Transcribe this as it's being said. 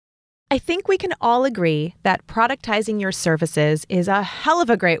I think we can all agree that productizing your services is a hell of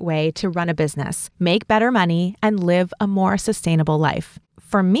a great way to run a business, make better money, and live a more sustainable life.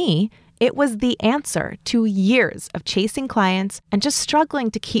 For me, it was the answer to years of chasing clients and just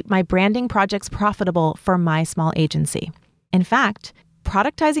struggling to keep my branding projects profitable for my small agency. In fact,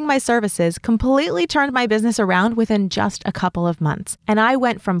 productizing my services completely turned my business around within just a couple of months. And I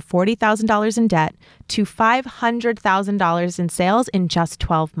went from $40,000 in debt to $500,000 in sales in just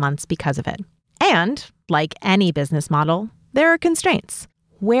 12 months because of it. And like any business model, there are constraints.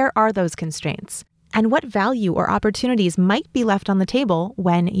 Where are those constraints? And what value or opportunities might be left on the table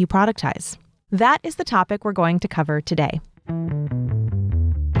when you productize? That is the topic we're going to cover today.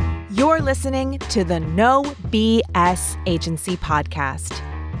 You're listening to the No BS Agency Podcast.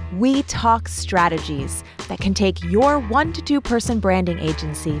 We talk strategies that can take your 1 to 2 person branding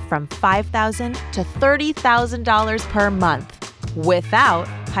agency from $5,000 to $30,000 per month without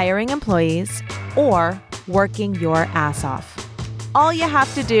hiring employees or working your ass off. All you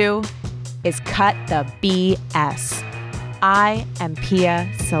have to do is cut the BS. I am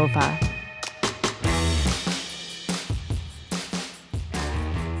Pia Silva.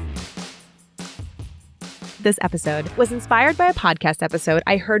 This episode was inspired by a podcast episode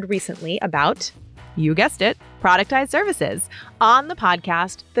I heard recently about, you guessed it, productized services on the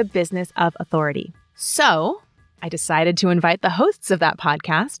podcast, The Business of Authority. So I decided to invite the hosts of that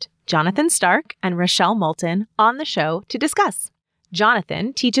podcast, Jonathan Stark and Rochelle Moulton, on the show to discuss.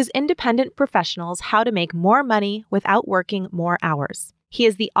 Jonathan teaches independent professionals how to make more money without working more hours. He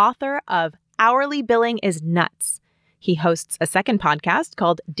is the author of Hourly Billing is Nuts. He hosts a second podcast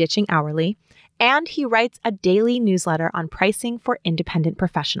called Ditching Hourly, and he writes a daily newsletter on pricing for independent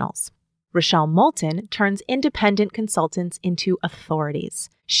professionals. Rochelle Moulton turns independent consultants into authorities.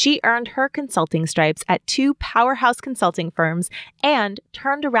 She earned her consulting stripes at 2 powerhouse consulting firms and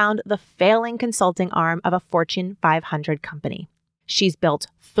turned around the failing consulting arm of a Fortune 500 company. She's built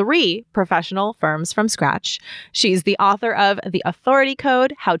 3 professional firms from scratch. She's the author of The Authority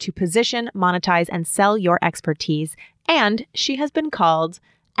Code, How to Position, Monetize, and Sell Your Expertise. And she has been called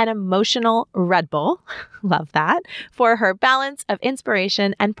an emotional Red Bull, love that, for her balance of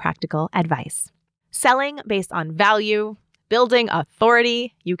inspiration and practical advice. Selling based on value, building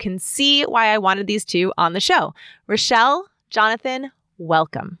authority. You can see why I wanted these 2 on the show. Rochelle, Jonathan,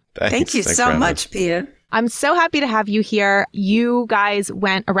 welcome. Thank you so much, Pia. I'm so happy to have you here. You guys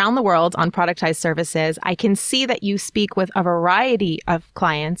went around the world on productized services. I can see that you speak with a variety of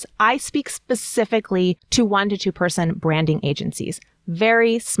clients. I speak specifically to 1 to 2 person branding agencies,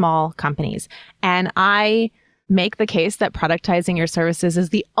 very small companies. And I make the case that productizing your services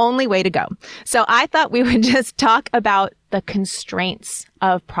is the only way to go. So I thought we would just talk about the constraints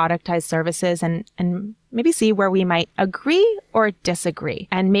of productized services and maybe see where we might agree or disagree.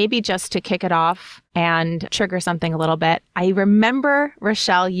 And maybe just to kick it off and trigger something a little bit, I remember,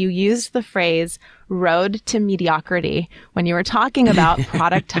 Rochelle, you used the phrase road to mediocrity when you were talking about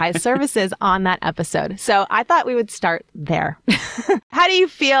productized services on that episode. So I thought we would start there. How do you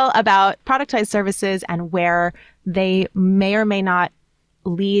feel about productized services and where they may or may not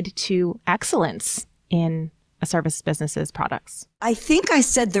lead to excellence in a service business's products? I think I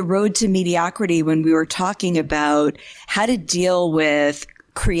said the road to mediocrity when we were talking about how to deal with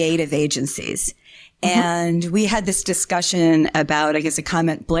creative agencies. Mm-hmm. And we had this discussion about, I guess, a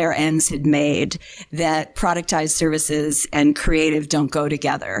comment Blair Enns had made that productized services and creative don't go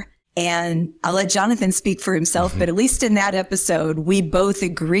together. And I'll let Jonathan speak for himself, but at least in that episode, we both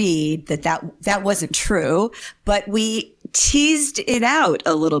agreed that wasn't true, but we teased it out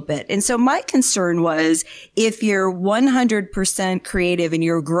a little bit. And so my concern was if you're 100% creative and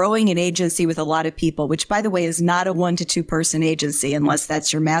you're growing an agency with a lot of people, which by the way is not a 1 to 2 person agency unless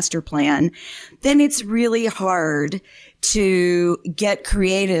that's your master plan, then it's really hard to get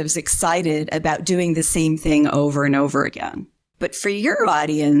creatives excited about doing the same thing over and over again. But for your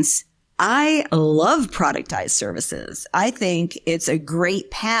audience, I love productized services. I think it's a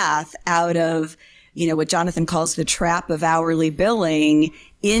great path out of, what Jonathan calls the trap of hourly billing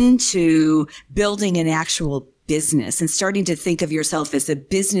into building an actual business and starting to think of yourself as a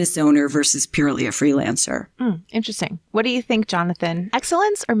business owner versus purely a freelancer. Interesting. What do you think, Jonathan?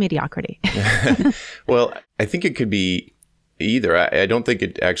 Excellence or mediocrity? Well, I think it could be either. I don't think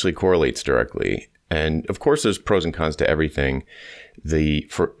it actually correlates directly. And of course, there's pros and cons to everything.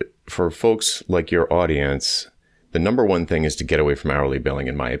 For folks like your audience, the number one thing is to get away from hourly billing,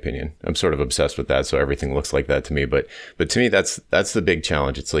 in my opinion. I'm sort of obsessed with that, so everything looks like that to me. But to me, that's the big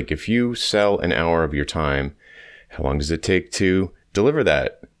challenge. It's like if you sell an hour of your time, how long does it take to deliver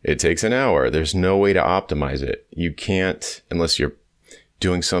that? It takes an hour. There's no way to optimize it. You can't, unless you're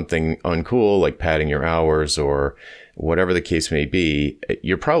doing something uncool, like padding your hours or whatever the case may be,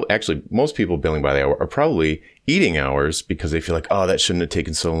 you're probably, actually, most people billing by the hour are probably eating hours because they feel like, oh, that shouldn't have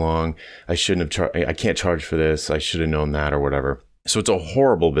taken so long. I shouldn't have I can't charge for this. I should have known that or whatever. So it's a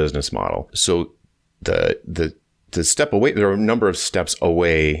horrible business model. So the step away, there are a number of steps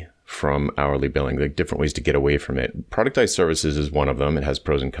away from hourly billing, like different ways to get away from it. Productized services is one of them. It has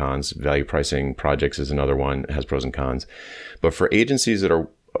pros and cons. Value pricing projects is another one. It has pros and cons. But for agencies that are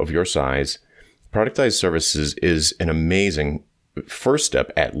of your size, productized services is an amazing first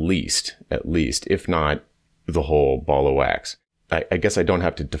step, at least, if not the whole ball of wax. I guess I don't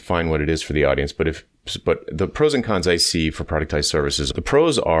have to define what it is for the audience, but the pros and cons I see for productized services, the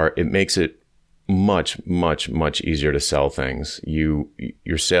pros are it makes it much, much, much easier to sell things.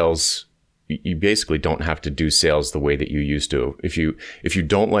 Your sales, you basically don't have to do sales the way that you used to. If you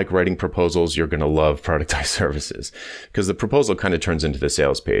don't like writing proposals, you're going to love productized services because the proposal kind of turns into the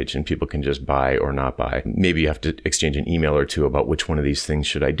sales page and people can just buy or not buy. Maybe you have to exchange an email or two about which one of these things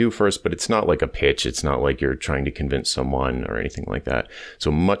should I do first, but it's not like a pitch. It's not like you're trying to convince someone or anything like that.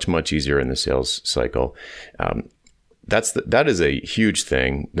 So much, much easier in the sales cycle. That is a huge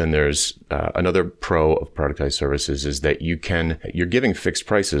thing. Then there's another pro of productized services is that you're giving fixed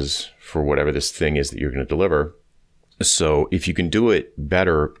prices for whatever this thing is that you're going to deliver. So if you can do it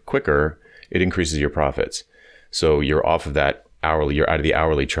better, quicker, it increases your profits. So you're off of that hourly, you're out of the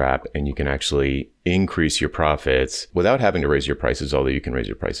hourly trap, and you can actually increase your profits without having to raise your prices, although you can raise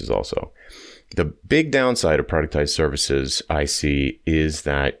your prices also. The big downside of productized services I see is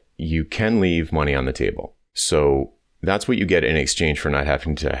that you can leave money on the table. So that's what you get in exchange for not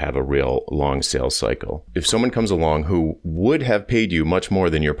having to have a real long sales cycle. If someone comes along who would have paid you much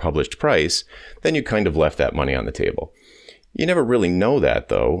more than your published price, then you kind of left that money on the table. You never really know that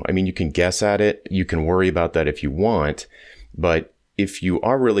though. I mean, you can guess at it. You can worry about that if you want. But if you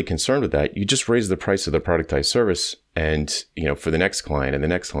are really concerned with that, you just raise the price of the productized service and, for the next client and the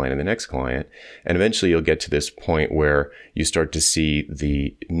next client and the next client. And eventually you'll get to this point where you start to see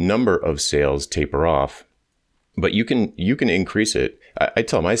the number of sales taper off. But you can increase it. I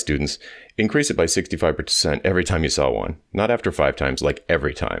tell my students, increase it by 65% every time you sell one, not after 5 times, like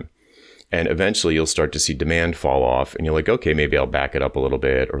every time. And eventually you'll start to see demand fall off and you're like, okay, maybe I'll back it up a little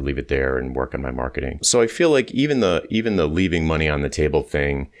bit or leave it there and work on my marketing. So I feel like even the leaving money on the table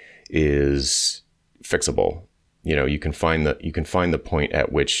thing is fixable. You can find the point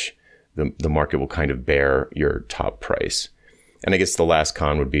at which the market will kind of bear your top price. And I guess the last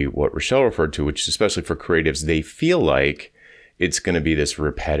con would be what Rochelle referred to, which especially for creatives, they feel like it's going to be this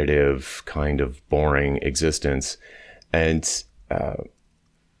repetitive kind of boring existence. And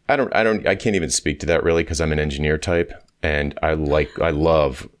I can't even speak to that really because I'm an engineer type and I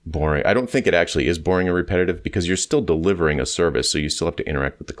love boring. I don't think it actually is boring or repetitive because you're still delivering a service. So you still have to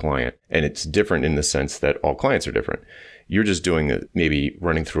interact with the client. And it's different in the sense that all clients are different. You're just doing maybe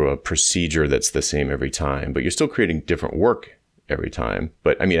running through a procedure that's the same every time, but you're still creating different work every time.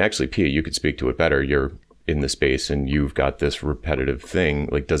 But I mean, actually, Pia, you could speak to it better. You're in the space and you've got this repetitive thing.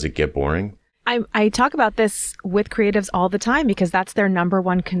 Like, does it get boring? I talk about this with creatives all the time because that's their number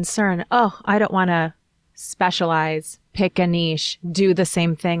one concern. Oh, I don't want to specialize, pick a niche, do the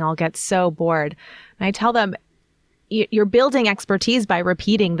same thing. I'll get so bored. And I tell them, you're building expertise by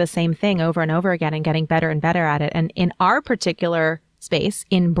repeating the same thing over and over again and getting better and better at it. And in our particular space,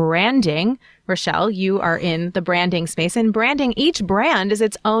 in branding, Rochelle, you are in the branding space. In branding, each brand is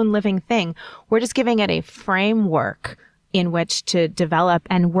its own living thing. We're just giving it a framework in which to develop,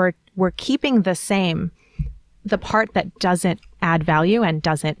 and we're keeping the same, the part that doesn't add value and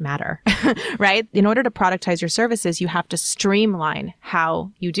doesn't matter, right? In order to productize your services, you have to streamline how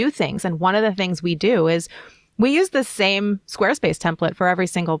you do things. And one of the things we do is we use the same Squarespace template for every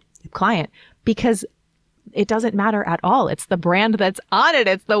single client because it doesn't matter at all. It's the brand that's on it.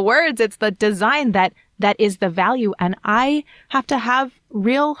 It's the words. It's the design that is the value. And I have to have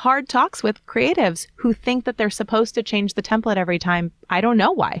real hard talks with creatives who think that they're supposed to change the template every time. I don't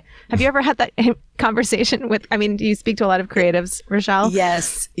know why. Have you ever had that conversation with, do you speak to a lot of creatives, Rochelle?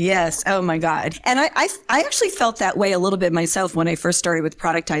 Yes. Oh my God. And I actually felt that way a little bit myself when I first started with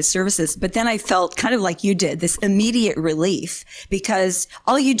productized services, but then I felt kind of like you did, this immediate relief because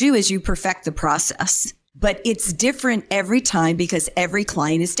all you do is you perfect the process. But it's different every time because every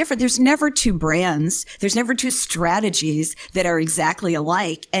client is different. There's never 2 brands. There's never 2 strategies that are exactly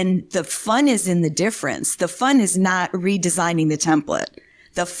alike. And the fun is in the difference. The fun is not redesigning the template.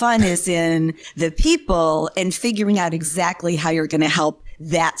 The fun is in the people and figuring out exactly how you're going to help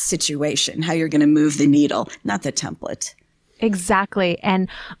that situation, how you're going to move the needle, not the template. Exactly. And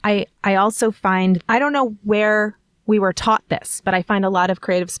I also find, I don't know where we were taught this, but I find a lot of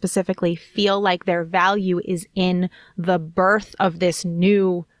creatives specifically feel like their value is in the birth of this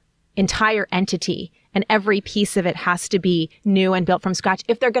new entire entity. And every piece of it has to be new and built from scratch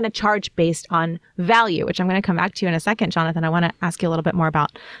if they're going to charge based on value, which I'm going to come back to you in a second, Jonathan. I want to ask you a little bit more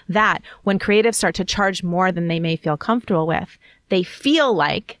about that. When creatives start to charge more than they may feel comfortable with, they feel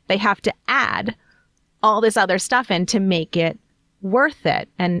like they have to add all this other stuff in to make it worth it.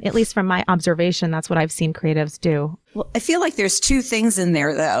 And at least from my observation, that's what I've seen creatives do. Well, I feel like there's two things in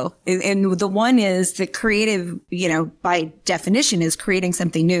there, though. And the one is the creative, by definition is creating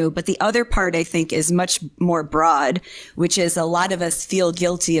something new. But the other part, I think, is much more broad, which is a lot of us feel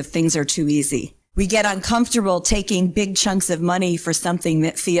guilty if things are too easy. We get uncomfortable taking big chunks of money for something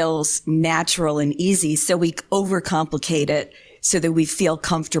that feels natural and easy. So we overcomplicate it so that we feel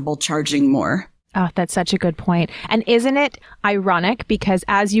comfortable charging more. Oh, that's such a good point. And isn't it ironic because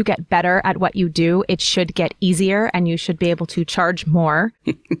as you get better at what you do, it should get easier and you should be able to charge more.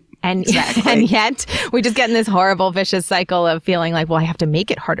 And, and yet we just get in this horrible vicious cycle of feeling like, well, I have to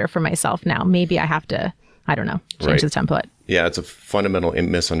make it harder for myself now. Maybe I have to, I don't know, change the template. Yeah, it's a fundamental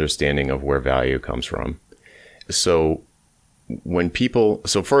misunderstanding of where value comes from. So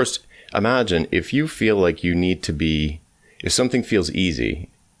first, imagine if you feel like you need to if something feels easy,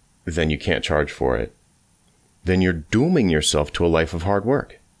 then you can't charge for it, then you're dooming yourself to a life of hard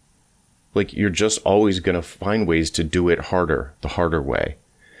work. Like you're just always going to find ways to do it harder, the harder way.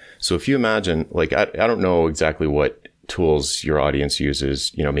 So if you imagine, like, I don't know exactly what tools your audience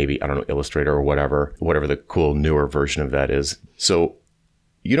uses, maybe, I don't know, Illustrator or whatever the cool newer version of that is. So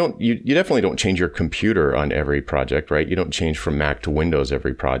you definitely don't change your computer on every project, right? You don't change from Mac to Windows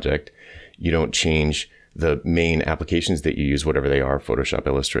every project. You don't change the main applications that you use, whatever they are, Photoshop,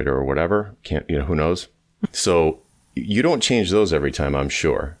 Illustrator, or whatever. Who knows? So you don't change those every time, I'm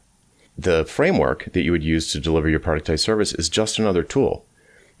sure. The framework that you would use to deliver your productized service is just another tool.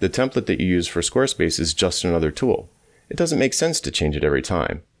 The template that you use for Squarespace is just another tool. It doesn't make sense to change it every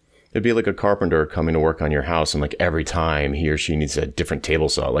time. It'd be like a carpenter coming to work on your house and like every time he or she needs a different table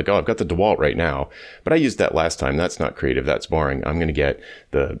saw. Like, oh, I've got the DeWalt right now, but I used that last time. That's not creative. That's boring. I'm going to get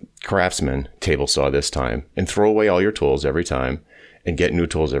the Craftsman table saw this time and throw away all your tools every time and get new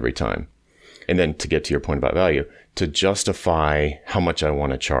tools every time. And then to get to your point about value, to justify how much I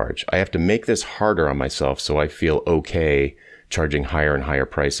want to charge, I have to make this harder on myself so I feel okay charging higher and higher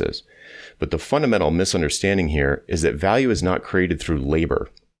prices. But the fundamental misunderstanding here is that value is not created through labor.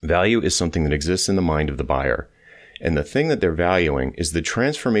 Value is something that exists in the mind of the buyer. And the thing that they're valuing is the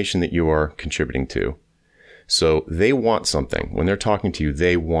transformation that you are contributing to. So they want something. When they're talking to you,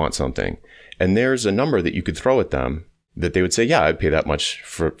 they want something. And there's a number that you could throw at them that they would say, yeah, I'd pay that much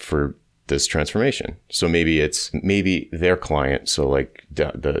for this transformation. So maybe their client, so like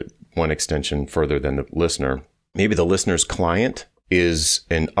the one extension further than the listener, maybe the listener's client is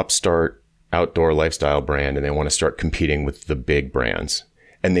an upstart outdoor lifestyle brand and they want to start competing with the big brands.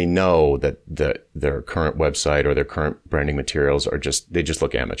 And they know that their current website or their current branding materials they just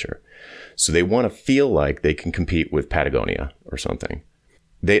look amateur. So they want to feel like they can compete with Patagonia or something.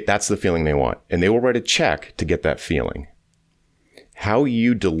 That's the feeling they want. And they will write a check to get that feeling. How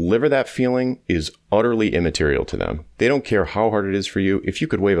you deliver that feeling is utterly immaterial to them. They don't care how hard it is for you. If you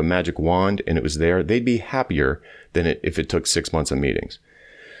could wave a magic wand and it was there, they'd be happier than if it took 6 months of meetings.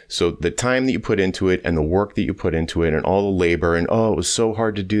 So the time that you put into it and the work that you put into it and all the labor and, oh, it was so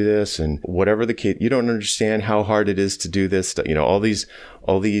hard to do this and whatever the case, you don't understand how hard it is to do this. All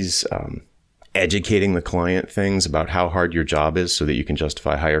these educating the client things about how hard your job is so that you can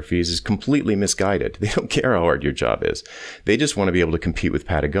justify higher fees is completely misguided. They don't care how hard your job is. They just want to be able to compete with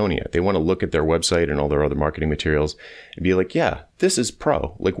Patagonia. They want to look at their website and all their other marketing materials and be like, yeah, this is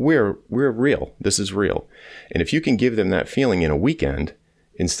pro. Like we're real. This is real. And if you can give them that feeling in a weekend,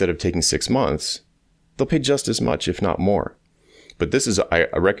 instead of taking 6 months, they'll pay just as much, if not more. But I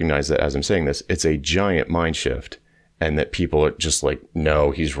recognize that as I'm saying this, it's a giant mind shift and that people are just like,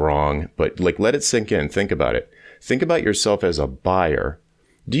 no, he's wrong. But like, let it sink in. Think about it. Think about yourself as a buyer.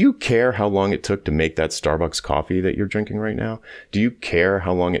 Do you care how long it took to make that Starbucks coffee that you're drinking right now? Do you care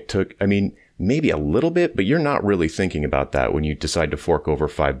how long it took? I mean, maybe a little bit, but you're not really thinking about that when you decide to fork over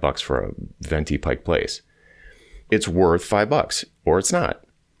 $5 for a venti Pike Place. It's worth $5 or it's not.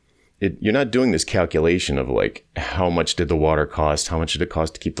 You're not doing this calculation of like, how much did the water cost? How much did it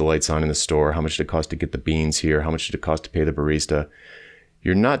cost to keep the lights on in the store? How much did it cost to get the beans here? How much did it cost to pay the barista?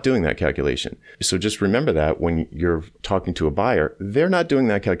 You're not doing that calculation. So just remember that when you're talking to a buyer, they're not doing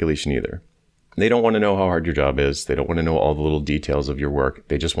that calculation either. They don't want to know how hard your job is. They don't want to know all the little details of your work.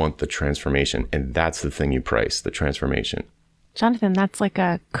 They just want the transformation. And that's the thing you price, the transformation. Jonathan, that's like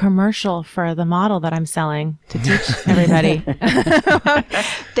a commercial for the model that I'm selling to teach everybody.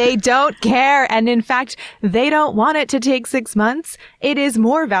 They don't care. And in fact, they don't want it to take 6 months. It is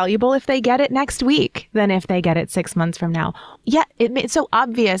more valuable if they get it next week than if they get it 6 months from now. Yet it's so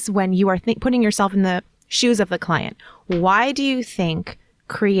obvious when you are putting yourself in the shoes of the client. Why do you think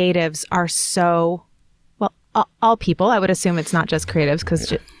creatives are so, well, all people, I would assume it's not just creatives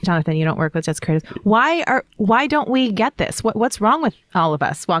because Jonathan, you don't work with just creatives. Why don't we get this? What's wrong with all of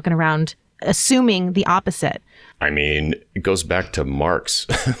us walking around assuming the opposite? I mean, it goes back to Marx,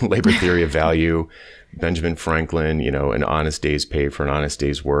 labor theory of value, Benjamin Franklin, an honest day's pay for an honest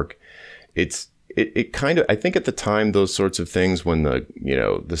day's work. It kind of, I think at the time, those sorts of things, when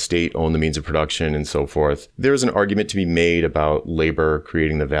the state owned the means of production and so forth, there's an argument to be made about labor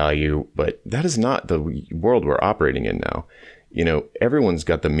creating the value, but that is not the world we're operating in now. Everyone's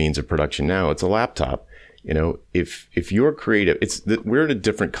got the means of production now. It's a laptop. If you're creative, we're in a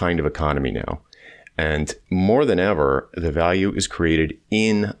different kind of economy now. And more than ever, the value is created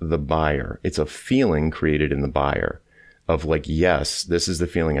in the buyer. It's a feeling created in the buyer. Of like, yes, this is the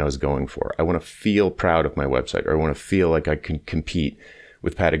feeling I was going for. I want to feel proud of my website, or I want to feel like I can compete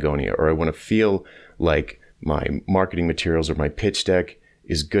with Patagonia, or I want to feel like my marketing materials or my pitch deck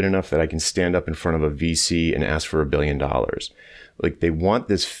is good enough that I can stand up in front of a VC and ask for $1 billion. Like, they want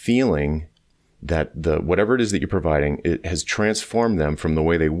this feeling that whatever it is that you're providing, it has transformed them from the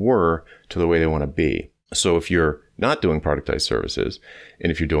way they were to the way they want to be. So if you're not doing productized services,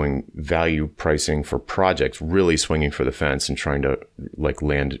 and if you're doing value pricing for projects, really swinging for the fence and trying to like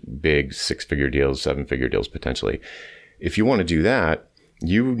land big 6-figure deals, 7-figure deals potentially, if you want to do that,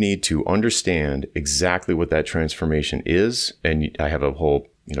 you need to understand exactly what that transformation is. And I have a whole,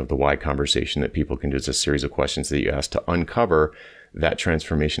 the why conversation that people can do. It's a series of questions that you ask to uncover that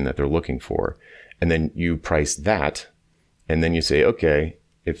transformation that they're looking for. And then you price that. And then you say, okay,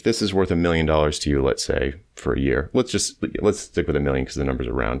 if this is worth $1 million to you, let's say for a year, let's stick with $1 million because the numbers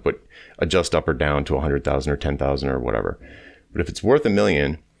are round, but adjust up or down to 100,000 or 10,000 or whatever. But if it's worth $1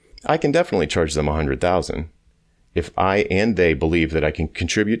 million, I can definitely charge them 100,000 if I and they believe that I can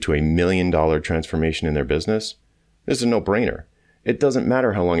contribute to $1 million transformation in their business. This is a no-brainer. It doesn't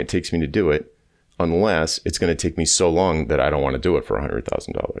matter how long it takes me to do it, unless it's going to take me so long that I don't want to do it for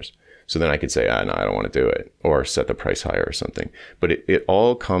 $100,000. So then I could say, no, I don't want to do it, or set the price higher or something. But it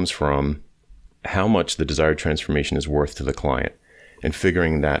all comes from how much the desired transformation is worth to the client and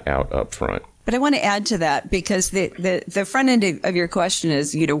figuring that out up front. But I want to add to that, because the front end of your question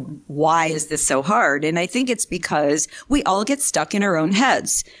is, why is this so hard? And I think it's because we all get stuck in our own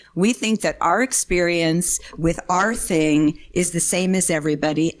heads. We think that our experience with our thing is the same as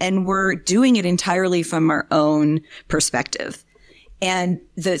everybody, and we're doing it entirely from our own perspective. And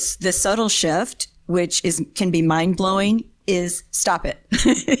the subtle shift, which can be mind-blowing, is stop it.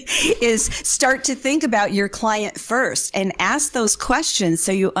 Is start to think about your client first and ask those questions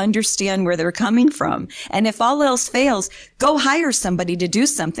so you understand where they're coming from. And if all else fails, go hire somebody to do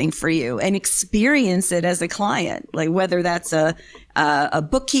something for you and experience it as a client, like whether that's a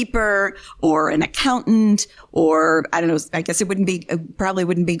bookkeeper or an accountant, or I don't know, I guess probably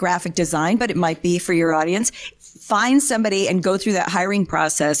wouldn't be graphic design, but it might be for your audience. Find somebody and go through that hiring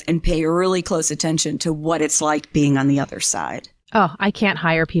process and pay really close attention to what it's like being on the other side. Oh, I can't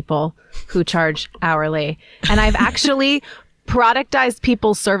hire people who charge hourly. And I've actually productized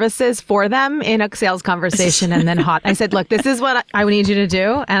people's services for them in a sales conversation and then I said, look, this is what I need you to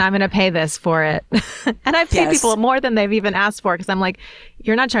do, and I'm going to pay this for it. And I've paid people more than they've even asked for, because I'm like,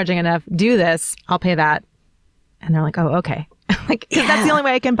 you're not charging enough. Do this. I'll pay that. And they're like, oh, okay. Like, because that's the only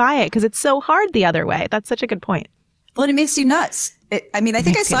way I can buy it, because it's so hard the other way. That's such a good point. Well, it makes you nuts. I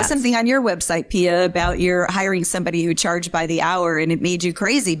think I saw something on your website, Pia, about you're hiring somebody who charged by the hour, and it made you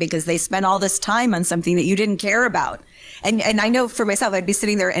crazy because they spent all this time on something that you didn't care about. And I know for myself, I'd be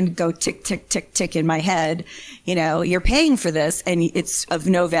sitting there and go tick, tick, tick, tick in my head. You're paying for this and it's of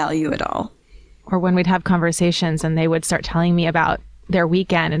no value at all. Or when we'd have conversations and they would start telling me about their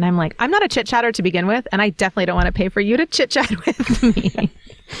weekend, and I'm like, I'm not a chit chatter to begin with, and I definitely don't want to pay for you to chit chat with me.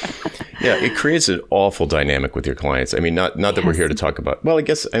 Yeah, it creates an awful dynamic with your clients. I mean, not that we're here to talk about, well, I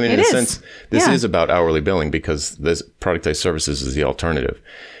guess, in a sense, this is about hourly billing, because this productized services is the alternative.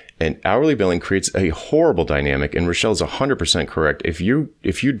 And hourly billing creates a horrible dynamic. And Rochelle's 100% correct. If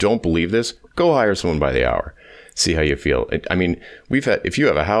you don't believe this, go hire someone by the hour. See how you feel. I mean, if you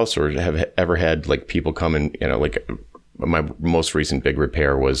have a house or have ever had like people come and, like my most recent big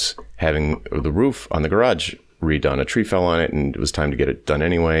repair was having the roof on the garage redone. A tree fell on it and it was time to get it done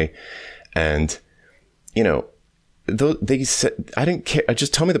anyway. And, they said, I didn't care.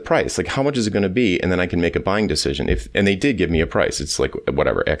 Just tell me the price. Like, how much is it going to be? And then I can make a buying decision. And they did give me a price. It's like,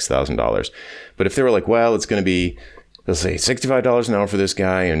 whatever, X $1,000. But if they were like, well, it's going to be, they'll say $65 an hour for this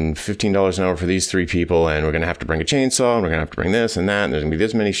guy and $15 an hour for these 3 people. And we're going to have to bring a chainsaw and we're going to have to bring this and that. And there's going to be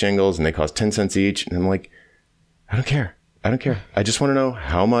this many shingles and they cost 10 cents each. And I'm like, I don't care. I just want to know,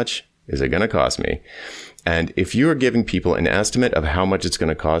 how much is it going to cost me? And if you are giving people an estimate of how much it's going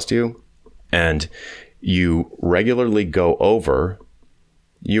to cost you, and you regularly go over,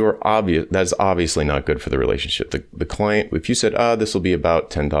 that's obviously not good for the relationship. The client, if you said, this will be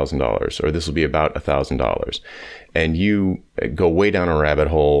about $10,000 or this will be about $1,000, and you go way down a rabbit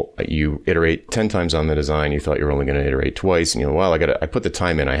hole, you iterate 10 times on the design, you thought you were only going to iterate twice, and I put the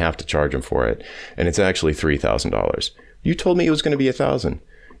time in, I have to charge them for it, and it's actually $3,000. You told me it was going to be $1,000.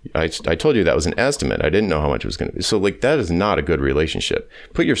 I told you that was an estimate. I didn't know how much it was going to be. So like, that is not a good relationship.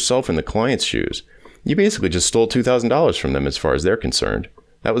 Put yourself in the client's shoes. You basically just stole $2,000 from them as far as they're concerned.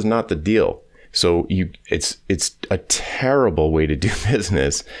 That was not the deal. So it's a terrible way to do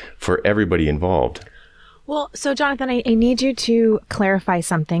business for everybody involved. Well, so Jonathan, I need you to clarify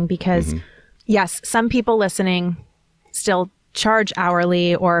something because yes, some people listening still charge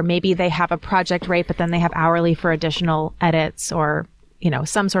hourly, or maybe they have a project rate, but then they have hourly for additional edits or,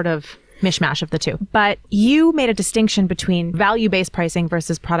 some sort of mishmash of the two. But you made a distinction between value-based pricing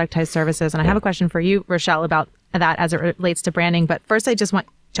versus productized services. And I have a question for you, Rochelle, about that as it relates to branding. But first, I just want,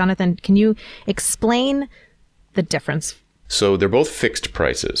 Jonathan, can you explain the difference? So they're both fixed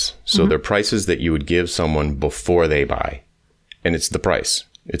prices. So they're prices that you would give someone before they buy. And it's the price.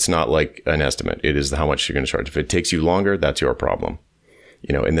 It's not like an estimate. It is how much you're going to charge. If it takes you longer, that's your problem.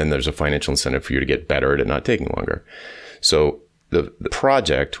 And then there's a financial incentive for you to get better at it not taking longer. So the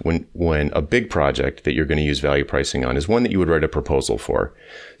project, when a big project that you're going to use value pricing on, is one that you would write a proposal for.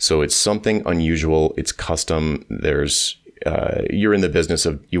 So it's something unusual. It's custom. You're in the business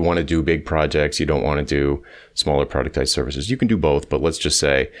of, you want to do big projects. You don't want to do smaller productized services. You can do both, but let's just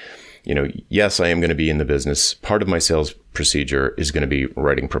say, yes, I am going to be in the business. Part of my sales procedure is going to be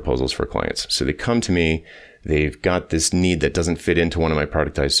writing proposals for clients. So they come to me. They've got this need that doesn't fit into one of my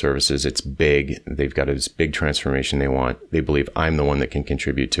productized services. It's big. They've got this big transformation they want. They believe I'm the one that can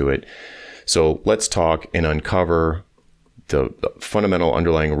contribute to it. So let's talk and uncover the fundamental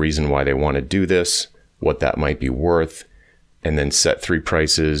underlying reason why they want to do this, what that might be worth, and then set 3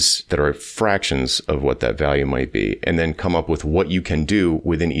 prices that are fractions of what that value might be, and then come up with what you can do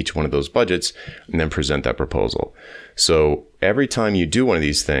within each one of those budgets, and then present that proposal. So every time you do one of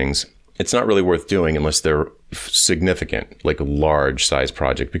these things, it's not really worth doing unless they're significant, like a large size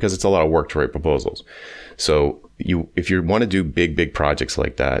project, because it's a lot of work to write proposals. So if you want to do big projects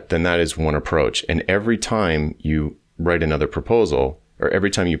like that, then that is one approach. And every time you write another proposal, or every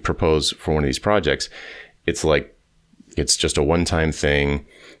time you propose for one of these projects, it's just a one-time thing.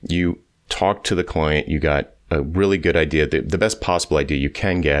 You talk to the client, you got a really good idea, the best possible idea you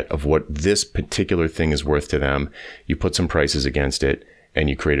can get of what this particular thing is worth to them. You put some prices against it, and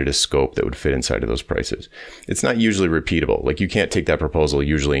you created a scope that would fit inside of those prices. It's not usually repeatable. Like, you can't take that proposal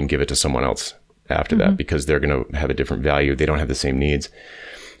usually and give it to someone else after that, because they're going to have a different value. They don't have the same needs.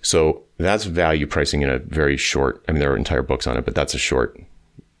 So that's value pricing in a very short, there are entire books on it, but that's a short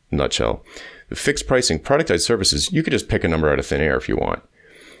nutshell. The fixed pricing, productized services, you could just pick a number out of thin air if you want.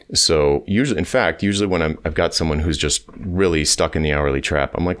 So usually when I've got someone who's just really stuck in the hourly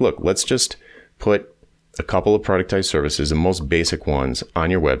trap, I'm like, look, let's just put a couple of productized services, the most basic ones,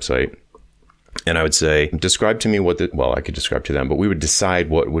 on your website. And I would say, describe to me I could describe to them, but we would decide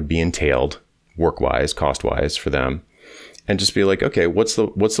what would be entailed work-wise, cost-wise for them. And just be like, okay, what's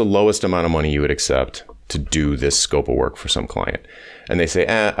the lowest amount of money you would accept to do this scope of work for some client? And they say,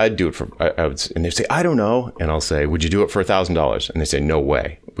 I'd do it for, and they say, I don't know. And I'll say, would you do it for $1,000? And they say, no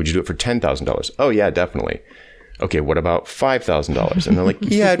way. Would you do it for $10,000? Oh yeah, definitely. Okay, what about $5,000? And they're like,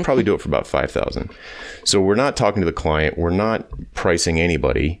 yeah, I'd probably do it for about $5,000. So we're not talking to the client. We're not pricing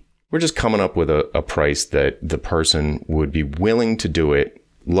anybody. We're just coming up with a price that the person would be willing to do it.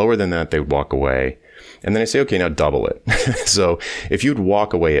 Lower than that, they would walk away. And then I say, okay, now double it. So if you'd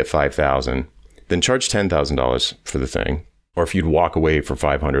walk away at $5,000, then charge $10,000 for the thing. Or if you'd walk away for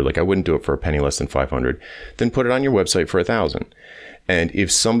 $500, like I wouldn't do it for a penny less than $500, then put it on your website for $1,000. And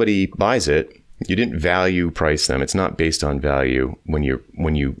if somebody buys it, you didn't value price them. It's not based on value. When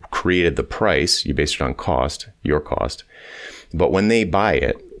you created the price, you based it on cost, your cost. But when they buy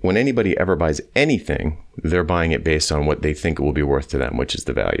it, when anybody ever buys anything, they're buying it based on what they think it will be worth to them, which is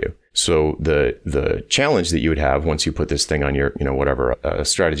the value. So the challenge that you would have once you put this thing on your, whatever, a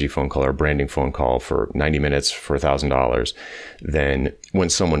strategy phone call or a branding phone call for 90 minutes for $1,000, then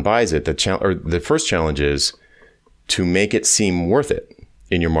when someone buys it, the first challenge is to make it seem worth it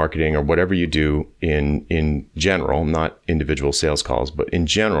in your marketing or whatever you do in general, not individual sales calls, but in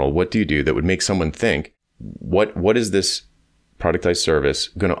general, what do you do that would make someone think, what is this productized service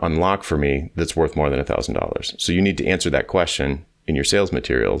going to unlock for me that's worth more than $1,000? So you need to answer that question in your sales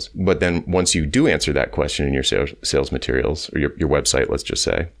materials. But then once you do answer that question in your sales materials or your website, let's just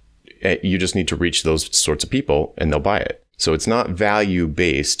say, you just need to reach those sorts of people and they'll buy it. So it's not value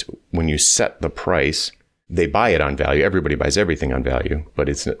based when you set the price. They buy it on value. Everybody buys everything on value, but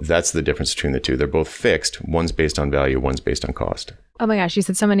that's the difference between the two. They're both fixed. One's based on value, one's based on cost. Oh my gosh, you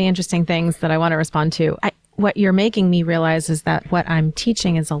said so many interesting things that I want to respond to. What you're making me realize is that what I'm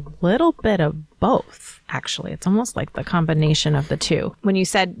teaching is a little bit of both, actually. It's almost like the combination of the two. When you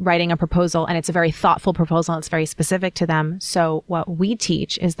said writing a proposal, and it's a very thoughtful proposal, and it's very specific to them. So what we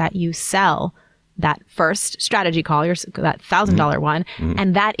teach is that you sell that first strategy call, that $1,000 one,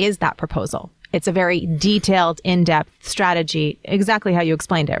 and that is that proposal. It's a very detailed, in-depth strategy, exactly how you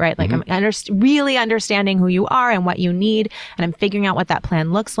explained it, right? Like I'm really understanding who you are and what you need, and I'm figuring out what that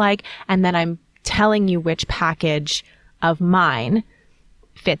plan looks like, and then I'm telling you which package of mine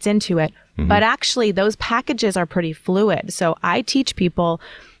fits into it. But actually, those packages are pretty fluid. So I teach people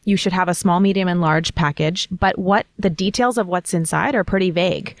you should have a small, medium, and large package, but what the details of what's inside are pretty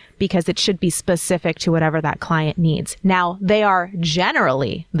vague because it should be specific to whatever that client needs. Now, they are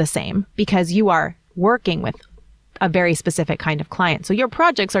generally the same because you are working with a very specific kind of client. So your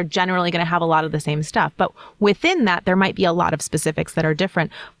projects are generally going to have a lot of the same stuff, but within that, there might be a lot of specifics that are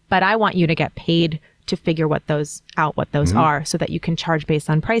different. But I want you to get paid to figure what those are so that you can charge based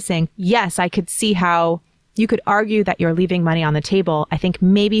on pricing. Yes, I could see how you could argue that you're leaving money on the table. I think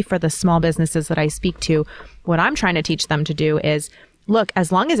maybe for the small businesses that I speak to, what I'm trying to teach them to do is, look,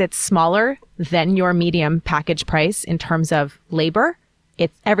 as long as it's smaller than your medium package price in terms of labor,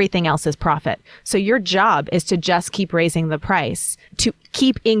 everything else is profit. So your job is to just keep raising the price, to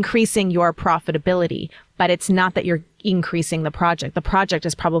keep increasing your profitability. But it's not that you're increasing the project. The project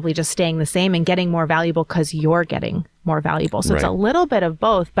is probably just staying the same and getting more valuable because you're getting more valuable. So It's a little bit of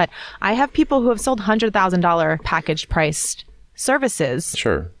both. But I have people who have sold $100,000 package priced services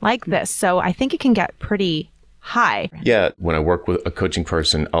like this. So I think it can get pretty high. Yeah. When I work with a coaching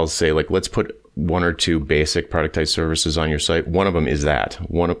person, I'll say, like, let's put one or two basic productized services on your site. One of them is that.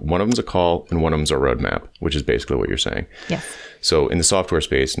 One of them's a call and one of them's a roadmap, which is basically what you're saying. Yes. So in the software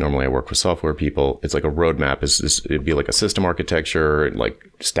space, normally I work with software people. It's like a roadmap. It'd be like a system architecture,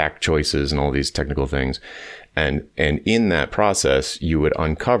 like stack choices and all these technical things. And in that process, you would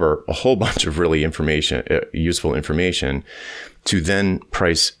uncover a whole bunch of really useful information to then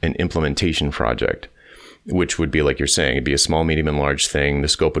price an implementation project, which would be like you're saying, it'd be a small, medium, and large thing. The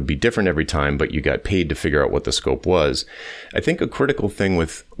scope would be different every time, but you got paid to figure out what the scope was. I think a critical thing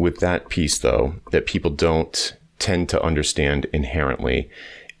with that piece, though, that people don't tend to understand inherently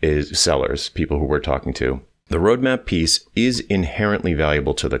is sellers, people who we're talking to. The roadmap piece is inherently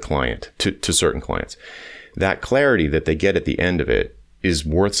valuable to the client, to certain clients. That clarity that they get at the end of it is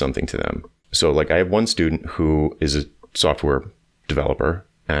worth something to them. So like I have one student who is a software developer,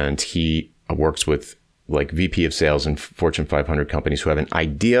 and he works with like VP of sales in Fortune 500 companies who have an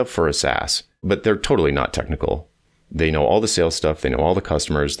idea for a SaaS, but they're totally not technical. They know all the sales stuff. They know all the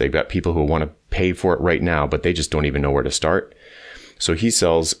customers. They've got people who want to pay for it right now, but they just don't even know where to start. So he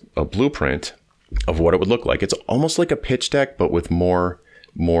sells a blueprint of what it would look like. It's almost like a pitch deck, but with more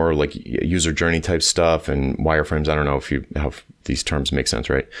like user journey type stuff and wireframes. I don't know if these terms make sense,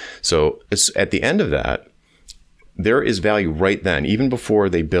 right? So it's at the end of that, there is value right then, even before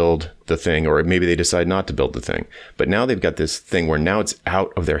they build the thing, or maybe they decide not to build the thing. But now they've got this thing where now it's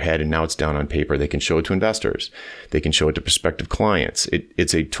out of their head and now it's down on paper. They can show it to investors. They can show it to prospective clients.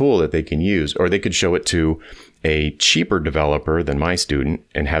 It's a tool that they can use, or they could show it to a cheaper developer than my student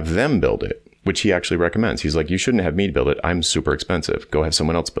and have them build it, which he actually recommends. He's like, you shouldn't have me build it. I'm super expensive. Go have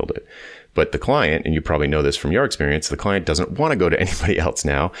someone else build it. But the client, and you probably know this from your experience, the client doesn't want to go to anybody else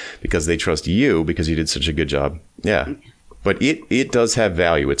now because they trust you because you did such a good job. Yeah. But it does have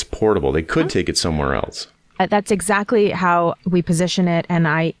value. It's portable. They could take it somewhere else. That's exactly how we position it. And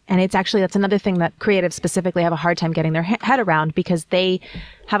that's another thing that creatives specifically have a hard time getting their head around, because they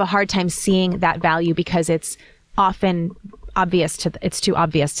have a hard time seeing that value because it's often it's too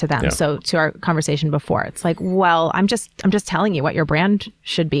obvious to them. Yeah. So to our conversation before, it's like, well, I'm just telling you what your brand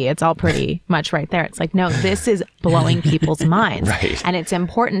should be. It's all pretty much right there. It's like, no, this is blowing people's minds. Right. And it's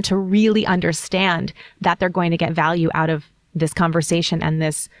important to really understand that they're going to get value out of this conversation and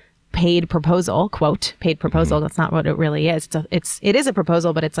this paid proposal, quote, paid proposal. That's not what it really is. It is a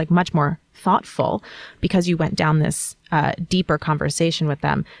proposal, but it's like much more thoughtful because you went down this deeper conversation with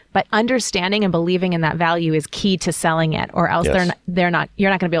them. But understanding and believing in that value is key to selling it, or else Yes. you're not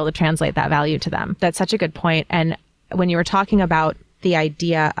going to be able to translate that value to them. That's such a good point. And when you were talking about the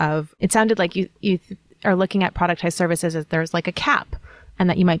idea of, it sounded like you are looking at productized services as there's like a cap, and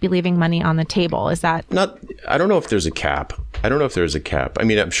that you might be leaving money on the table. Is that I don't know if there's a cap. I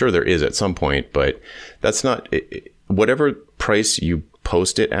mean, I'm sure there is at some point, but that's not whatever price you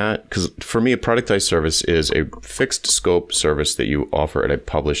post it at. Because for me, a productized service is a fixed scope service that you offer at a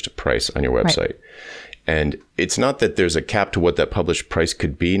published price on your website. Right. And it's not that there's a cap to what that published price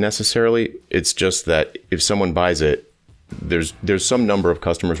could be necessarily. It's just that if someone buys it, there's some number of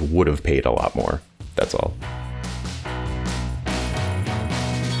customers would have paid a lot more. That's all.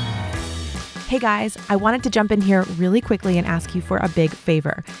 Hey guys, I wanted to jump in here really quickly and ask you for a big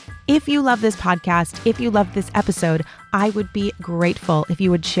favor. If you love this podcast, if you love this episode, I would be grateful if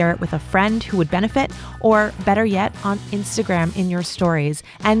you would share it with a friend who would benefit, or better yet, on Instagram in your stories,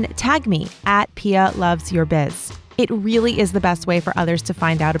 and tag me at Pia Loves Your Biz. It really is the best way for others to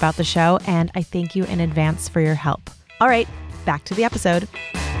find out about the show, and I thank you in advance for your help. All right, back to the episode.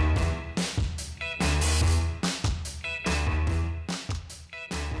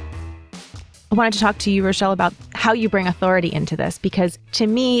 I wanted to talk to you, Rochelle, about how you bring authority into this, because to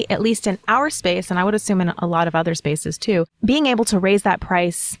me, at least in our space, and I would assume in a lot of other spaces too, being able to raise that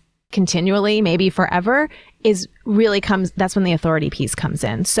price continually, maybe forever, that's when the authority piece comes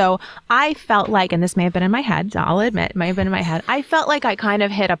in. So I felt like, and this may have been in my head, I'll admit, it may have been in my head, I felt like I kind of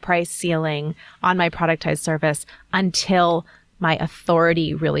hit a price ceiling on my productized service until my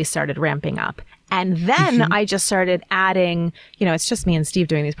authority really started ramping up. And then I just started adding, it's just me and Steve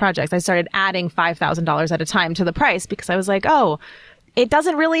doing these projects. I started adding $5,000 at a time to the price because I was like, oh, it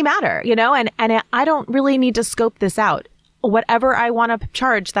doesn't really matter, and I don't really need to scope this out. Whatever I want to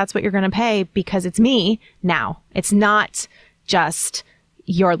charge, that's what you're going to pay because it's me now. It's not just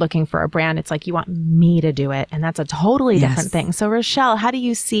you're looking for a brand. It's like you want me to do it. And that's a totally different thing. So Rochelle, how do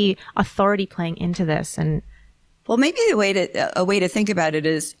you see authority playing into this? And well, maybe a way to think about it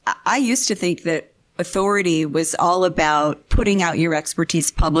is I used to think that authority was all about putting out your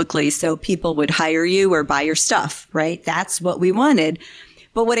expertise publicly so people would hire you or buy your stuff, right? That's what we wanted.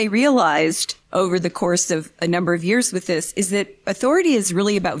 But what I realized over the course of a number of years with this is that authority is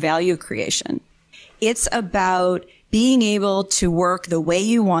really about value creation. It's about being able to work the way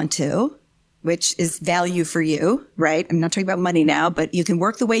you want to, which is value for you, right? I'm not talking about money now, but you can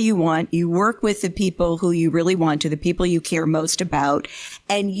work the way you want. You work with the people who you really want to, the people you care most about,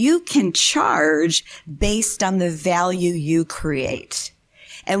 and you can charge based on the value you create.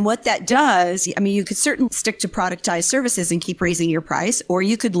 And what that does, you could certainly stick to productized services and keep raising your price, or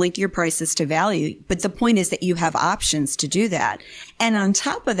you could link your prices to value. But the point is that you have options to do that. And on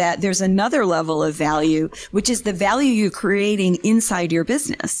top of that, there's another level of value, which is the value you're creating inside your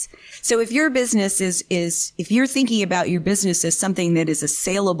business. So if your business if you're thinking about your business as something that is a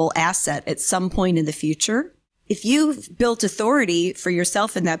saleable asset at some point in the future, if you've built authority for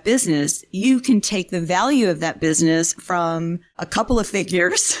yourself in that business, you can take the value of that business from a couple of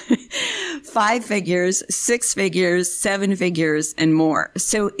figures, 5 figures, 6 figures, 7 figures, and more.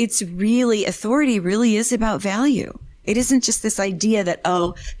 So authority really is about value. It isn't just this idea that,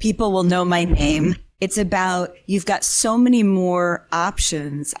 oh, people will know my name. It's about you've got so many more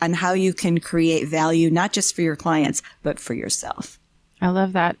options on how you can create value, not just for your clients, but for yourself. I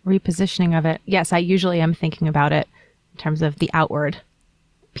love that repositioning of it. Yes, I usually am thinking about it in terms of the outward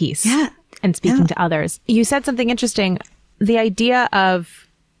piece and speaking to others. You said something interesting, the idea of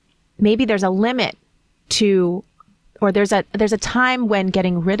maybe there's a limit to, or there's a time when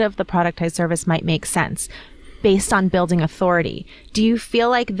getting rid of the productized service might make sense based on building authority. Do you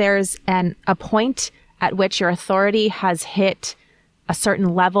feel like there's a point at which your authority has hit a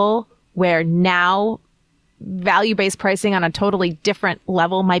certain level where now value-based pricing on a totally different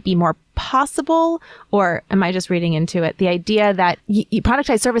level might be more possible? Or am I just reading into it? The idea that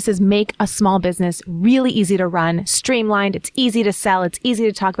productized services make a small business really easy to run, streamlined, it's easy to sell, it's easy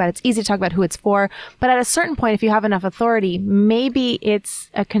to talk about who it's for. But at a certain point, if you have enough authority, maybe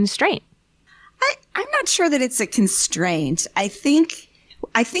it's a constraint. I'm not sure that it's a constraint. I think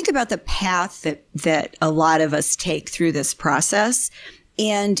about the path that a lot of us take through this process.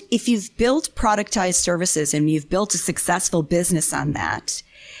 And if you've built productized services and you've built a successful business on that,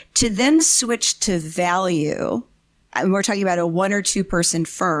 to then switch to value, and we're talking about a 1 or 2 person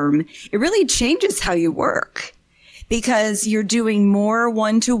firm, it really changes how you work. because you're doing more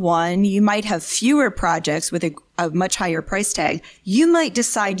one-to-one. You might have fewer projects with a much higher price tag. You might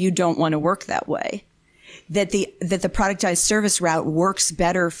decide you don't want to work that way, that the productized service route works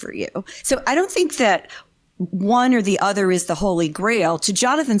better for you. So I don't think that one or the other is the holy grail. To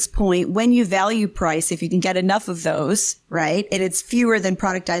Jonathan's point, when you value price, if you can get enough of those, right, and it's fewer than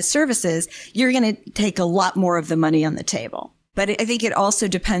productized services, you're going to take a lot more of the money on the table. But I think it also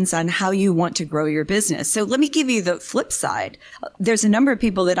depends on how you want to grow your business. So let me give you the flip side. There's a number of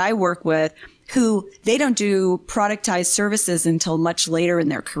people that I work with who they don't do productized services until much later in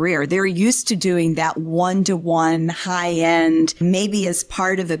their career. They're used to doing that one-to-one, high-end, maybe as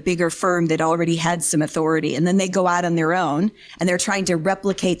part of a bigger firm that already had some authority. And then they go out on their own and they're trying to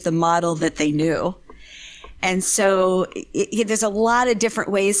replicate the model that they knew. And so there's a lot of different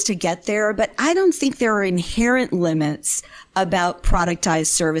ways to get there, but I don't think there are inherent limits about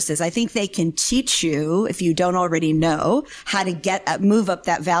productized services. I think they can teach you, if you don't already know, how to move up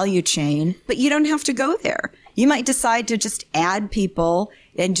that value chain, but you don't have to go there. You might decide to just add people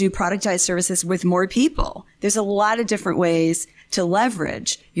and do productized services with more people. There's a lot of different ways to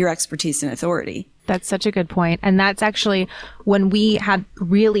leverage your expertise and authority. That's such a good point. And that's actually when we had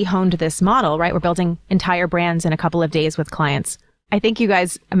really honed this model, right? We're building entire brands in a couple of days with clients. I think you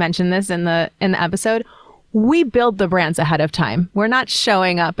guys mentioned this in the episode. We build the brands ahead of time. We're not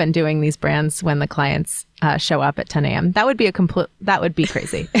showing up and doing these brands when the clients show up at 10 a.m. That would be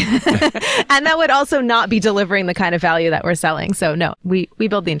crazy. And that would also not be delivering the kind of value that we're selling. So no, we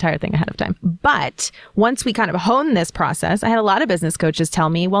build the entire thing ahead of time. But once we kind of hone this process, I had a lot of business coaches tell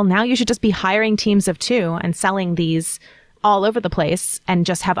me, well, now you should just be hiring teams of 2 and selling these all over the place and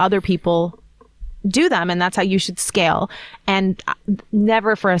just have other people do them. And that's how you should scale. And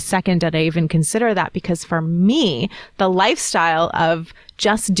never for a second did I even consider that, because for me, the lifestyle of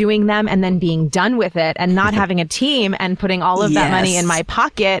just doing them and then being done with it and not having a team and putting all of that money in my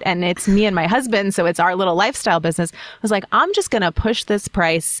pocket, and it's me and my husband, so it's our little lifestyle business, I was like, I'm just going to push this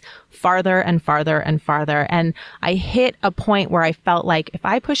price farther and farther and farther. And I hit a point where I felt like if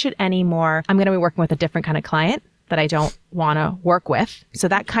I push it anymore, I'm going to be working with a different kind of client that I don't want to work with. So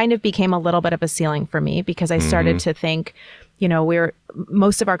that kind of became a little bit of a ceiling for me, because I started to think, you know,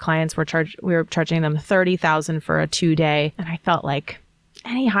 most of our clients we were charging them $30,000 for a 2-day. And I felt like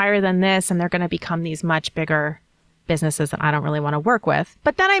any higher than this, and they're going to become these much bigger businesses that I don't really want to work with.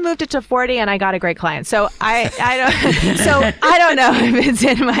 But then I moved it to 40 and I got a great client. So I don't know if it's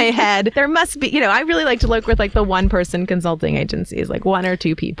in my head. There must be, you know, I really like to work with like the 1-person consulting agencies, like 1 or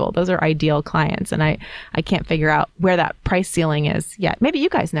 2 people. Those are ideal clients. And I can't figure out where that price ceiling is yet. Maybe you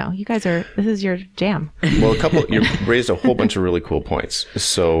guys know. This is your jam. Well, you raised a whole bunch of really cool points.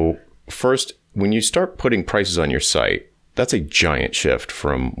 So first, when you start putting prices on your site, that's a giant shift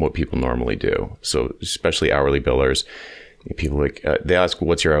from what people normally do. So especially hourly billers, people they ask,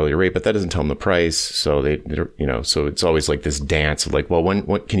 what's your hourly rate? But that doesn't tell them the price. So so it's always like this dance of like, well, when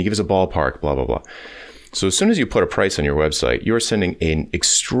can you give us a ballpark? Blah, blah, blah. So as soon as you put a price on your website, you're sending an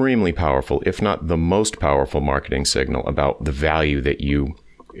extremely powerful, if not the most powerful, marketing signal about the value that you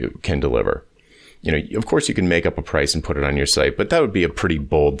can deliver. You know, of course you can make up a price and put it on your site, but that would be a pretty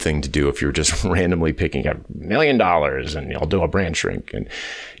bold thing to do if you're just randomly picking up $1 million and I'll do a brand shrink. And,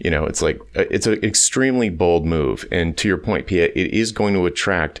 you know, it's like, it's an extremely bold move. And to your point, Pia, it is going to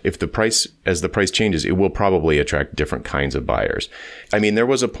attract, as the price changes, it will probably attract different kinds of buyers. I mean, there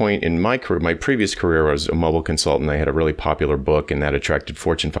was a point in my career, my previous career, I was a mobile consultant. I had a really popular book and that attracted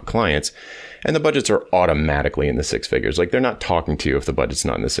Fortune 5 clients. And the budgets are automatically in the 6 figures. Like they're not talking to you if the budget's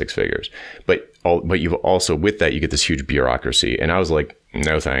not in the 6 figures. But you've also, with that, you get this huge bureaucracy. And I was like,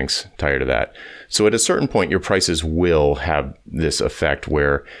 no thanks, tired of that. So at a certain point, your prices will have this effect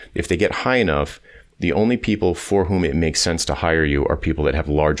where if they get high enough, the only people for whom it makes sense to hire you are people that have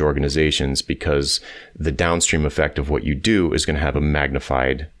large organizations, because the downstream effect of what you do is going to have a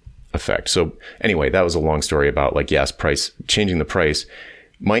magnified effect. So anyway, that was a long story about like, yes, changing the price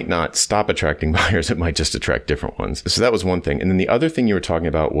might not stop attracting buyers. It might just attract different ones. So that was one thing. And then the other thing you were talking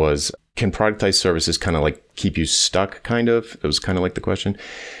about was, can productized services kind of like keep you stuck, kind of? It was kind of like the question.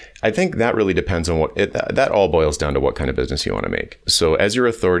 I think that really depends on that all boils down to what kind of business you want to make. So as your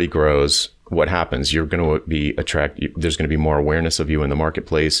authority grows, what happens? You're going to there's going to be more awareness of you in the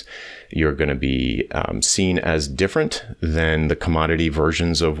marketplace. You're going to be seen as different than the commodity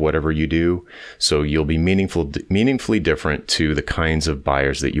versions of whatever you do. So you'll be meaningfully different to the kinds of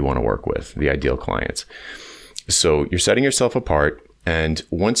buyers that you want to work with, the ideal clients. So you're setting yourself apart. And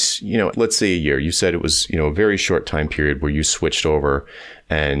once, let's say a year, you said it was, a very short time period where you switched over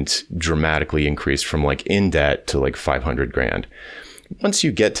and dramatically increased from like in debt to like $500,000. once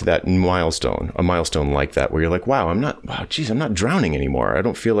you get to that milestone, a milestone like that, where you're like, I'm not drowning anymore. I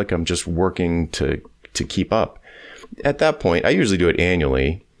don't feel like I'm just working to keep up. At that point, I usually do it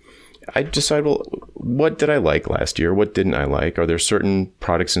annually. I decide, well, what did I like last year? What didn't I like? Are there certain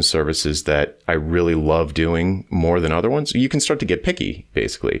products and services that I really love doing more than other ones? You can start to get picky,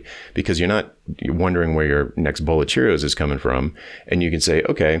 basically, because you're wondering where your next bowl of Cheerios is coming from. And you can say,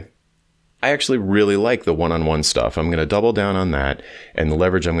 okay, I actually really like the one-on-one stuff. I'm going to double down on that. And the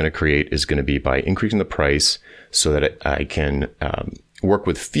leverage I'm going to create is going to be by increasing the price so that I can work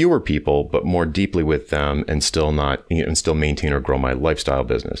with fewer people, but more deeply with them and still maintain or grow my lifestyle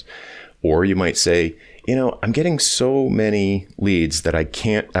business. Or you might say, I'm getting so many leads that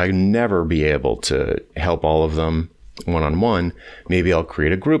I'll never be able to help all of them one-on-one. Maybe I'll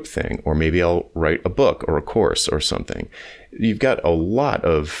create a group thing, or maybe I'll write a book or a course or something. You've got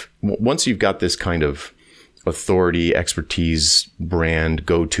once you've got this kind of authority, expertise, brand,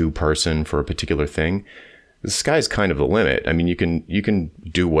 go-to person for a particular thing, the sky's kind of the limit. I mean, you can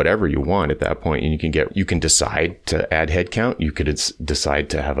do whatever you want at that point, and you can decide to add headcount. You could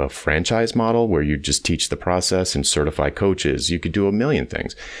decide to have a franchise model where you just teach the process and certify coaches. You could do a million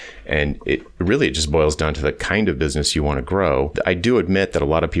things. And it just boils down to the kind of business you want to grow. I do admit that a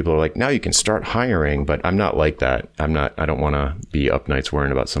lot of people are like, now you can start hiring, but I'm not like that. I don't want to be up nights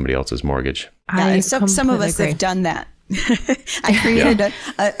worrying about somebody else's mortgage. Some of us have done that. I created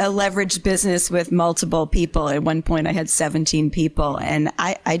a leveraged business with multiple people. At one point, I had 17 people, and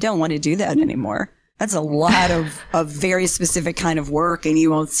I don't want to do that anymore. That's a lot of very specific kind of work, and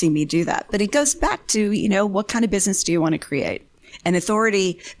you won't see me do that. But it goes back to, what kind of business do you want to create? And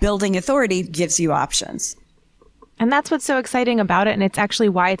building authority gives you options. And that's what's so exciting about it. And it's actually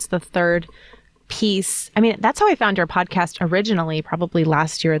why it's the third piece. I mean, that's how I found your podcast originally, probably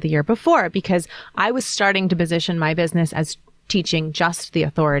last year or the year before, because I was starting to position my business as teaching just the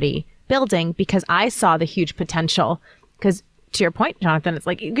authority building, because I saw the huge potential. Because to your point, Jonathan, it's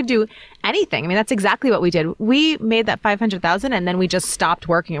like you could do anything. I mean, that's exactly what we did. We made that 500,000 and then we just stopped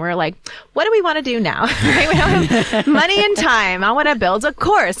working. And we were like, what do we want to do now? Right? We don't have money and time. I want to build a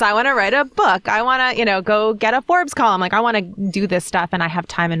course. I want to write a book. I want to, go get a Forbes column. Like, I want to do this stuff and I have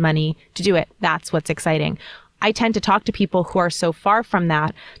time and money to do it. That's what's exciting. I tend to talk to people who are so far from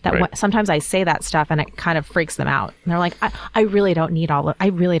that right. Sometimes I say that stuff and it kind of freaks them out. And they're like, I really don't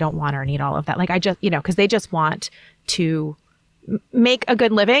want or need all of that. Like, I just, because they just want to make a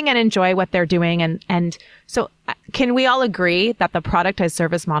good living and enjoy what they're doing. And so can we all agree that the productized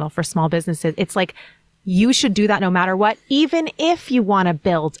service model for small businesses, it's like you should do that no matter what, even if you want to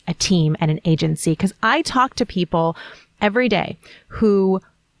build a team and an agency? Because I talk to people every day who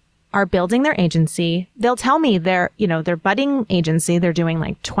are building their agency. They'll tell me their budding agency, they're doing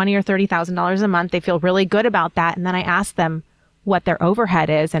like $20,000 or $30,000 a month. They feel really good about that. And then I ask them what their overhead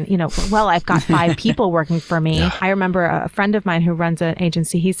is. And, I've got 5 people working for me. Yeah. I remember a friend of mine who runs an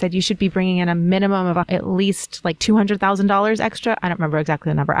agency. He said, you should be bringing in a minimum of at least like $200,000 extra. I don't remember exactly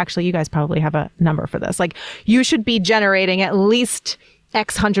the number. Actually, you guys probably have a number for this. Like, you should be generating at least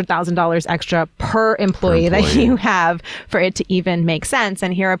X $100,000 extra per employee that you have for it to even make sense.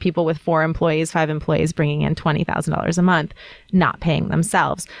 And here are people with 4 employees, 5 employees bringing in $20,000 a month, not paying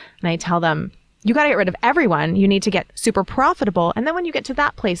themselves. And I tell them, you got to get rid of everyone. You need to get super profitable. And then when you get to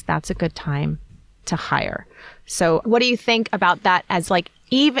that place, that's a good time to hire. So what do you think about that as like,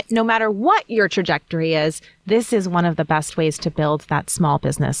 even no matter what your trajectory is, this is one of the best ways to build that small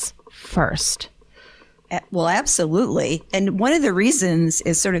business first? Well, absolutely. And one of the reasons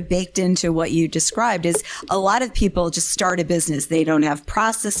is sort of baked into what you described is a lot of people just start a business. They don't have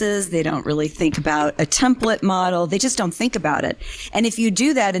processes. They don't really think about a template model. They just don't think about it. And if you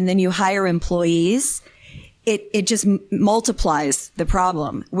do that and then you hire employees, it just multiplies the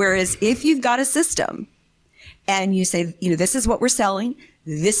problem. Whereas if you've got a system and you say, this is what we're selling,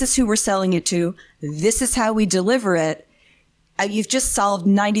 this is who we're selling it to, this is how we deliver it, you've just solved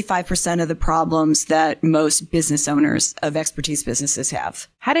 95% of the problems that most business owners of expertise businesses have.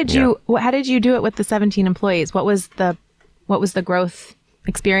 How did you do it with the 17 employees? What was the growth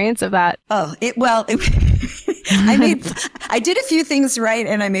experience of that? I did a few things right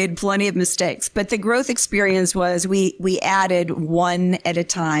and I made plenty of mistakes, but the growth experience was we added one at a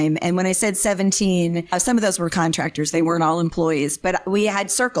time. And when I said 17, some of those were contractors. They weren't all employees, but we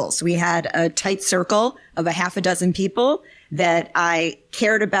had circles. We had a tight circle of a half a dozen people that I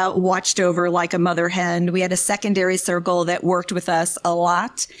cared about, watched over like a mother hen. We had a secondary circle that worked with us a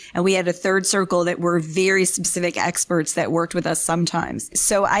lot. And we had a third circle that were very specific experts that worked with us sometimes.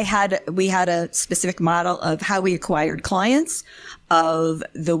 So we had a specific model of how we acquired clients, of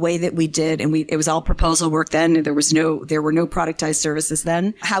the way that we did. And it was all proposal work then. There were no productized services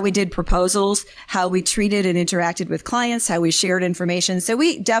then. How we did proposals, how we treated and interacted with clients, how we shared information. So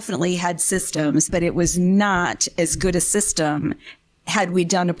we definitely had systems, but it was not as good a system had we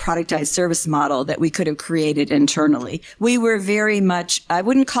done a productized service model that we could have created internally. We were very much, I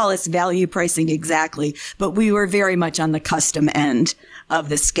wouldn't call us value pricing exactly, but we were very much on the custom end of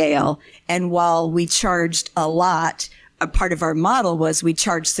the scale. And while we charged a lot, a part of our model was we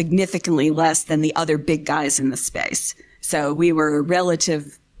charged significantly less than the other big guys in the space. So we were a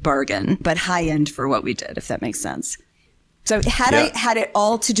relative bargain, but high end for what we did, if that makes sense. So had I had it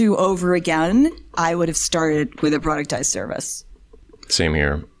all to do over again, I would have started with a productized service. Same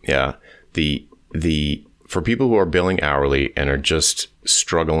here. Yeah. For people who are billing hourly and are just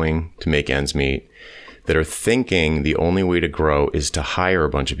struggling to make ends meet, that are thinking the only way to grow is to hire a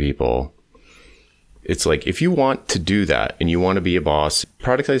bunch of people, it's like, if you want to do that and you want to be a boss,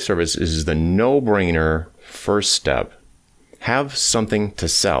 productized service is the no-brainer first step. Have something to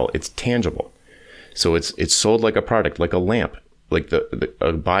sell. It's tangible. So it's sold like a product, like a lamp. Like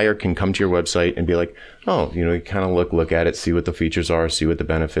a buyer can come to your website and be like, oh, you kind of look at it, see what the features are, see what the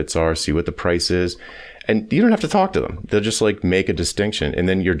benefits are, see what the price is. And you don't have to talk to them. They'll just make a distinction. And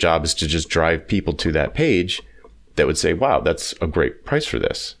then your job is to just drive people to that page that would say, wow, that's a great price for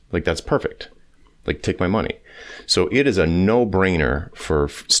this. That's perfect. Take my money. So it is a no-brainer for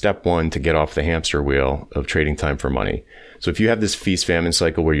step one to get off the hamster wheel of trading time for money. So if you have this feast-famine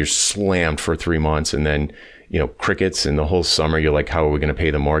cycle where you're slammed for 3 months and then, crickets and the whole summer, you're like, how are we going to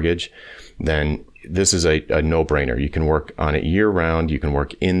pay the mortgage? Then this is a no-brainer. You can work on it year round. You can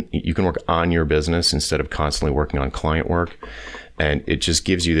work on your business instead of constantly working on client work. And it just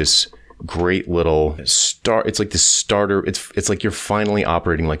gives you this great little start. It's like this starter. It's like you're finally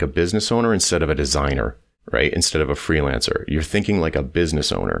operating like a business owner instead of a designer, right? Instead of a freelancer. You're thinking like a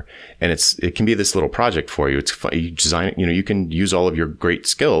business owner, and it can be this little project for you. It's fun. You design it, you can use all of your great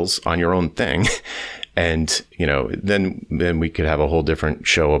skills on your own thing. And, then we could have a whole different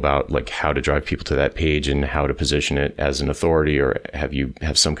show about how to drive people to that page and how to position it as an authority, or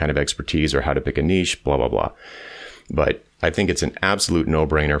have some kind of expertise, or how to pick a niche, blah, blah, blah. But I think it's an absolute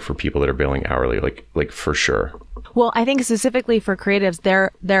no-brainer for people that are billing hourly, like for sure. Well, I think specifically for creatives,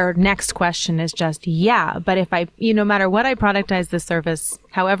 their next question is just, but if no matter what I productize this service,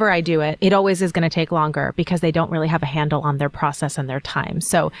 however I do it, it always is going to take longer because they don't really have a handle on their process and their time.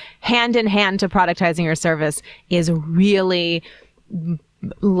 So hand in hand to productizing your service is really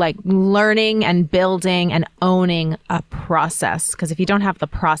learning and building and owning a process. Because if you don't have the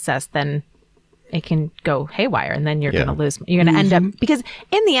process, then it can go haywire, and then you're going to lose. You're going to end up, because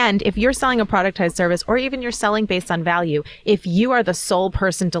in the end, if you're selling a productized service, or even you're selling based on value, if you are the sole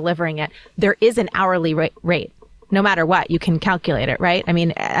person delivering it, there is an hourly rate. No matter what, you can calculate it, right? I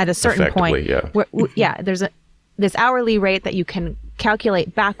mean, at a certain point, there's this hourly rate that you can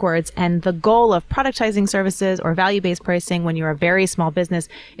calculate backwards. And the goal of productizing services or value-based pricing when you're a very small business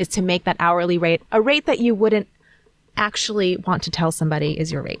is to make that hourly rate a rate that you wouldn't actually want to tell somebody is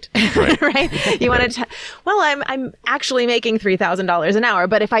your rate, right? You want to, I'm actually making $3,000 an hour,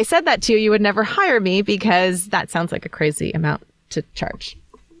 but if I said that to you, you would never hire me because that sounds like a crazy amount to charge.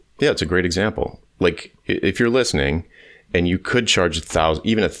 Yeah, it's a great example. If you're listening and you could charge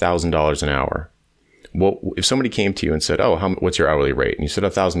even $1,000 an hour, well, if somebody came to you and said, oh, what's your hourly rate? And you said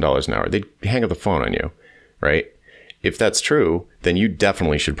 $1,000 an hour, they'd hang up the phone on you, right? If that's true, then you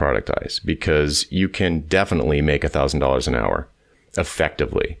definitely should productize, because you can definitely make $1,000 an hour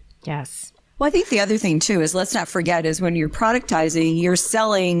effectively. Yes. Well, I think the other thing too is, let's not forget, is when you're productizing, you're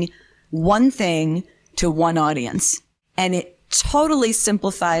selling one thing to one audience, and it totally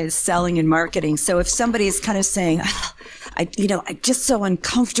simplifies selling and marketing. So if somebody is kind of saying, I'm just so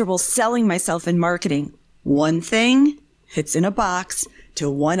uncomfortable selling myself in marketing, one thing fits in a box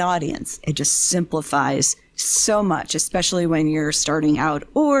to one audience. It just simplifies so much, especially when you're starting out,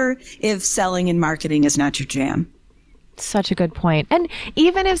 or if selling and marketing is not your jam. Such a good point. And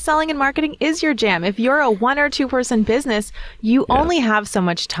even if selling and marketing is your jam, if you're a 1 or 2 person business, you only have so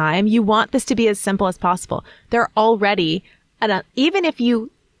much time. You want this to be as simple as possible. They're already, even if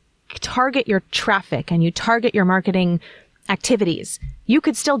you target your traffic and you target your marketing activities, you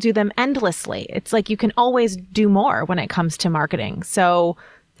could still do them endlessly. It's like you can always do more when it comes to marketing. So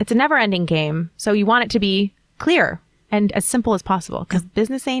it's a never ending game. So you want it to be clear and as simple as possible, because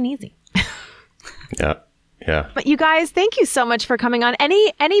business ain't easy. Yeah. Yeah. But you guys, thank you so much for coming on.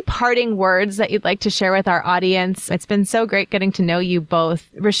 Any parting words that you'd like to share with our audience? It's been so great getting to know you both.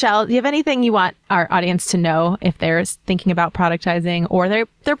 Rochelle, do you have anything you want our audience to know if they're thinking about productizing, or they're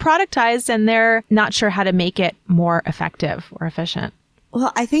productized and they're not sure how to make it more effective or efficient?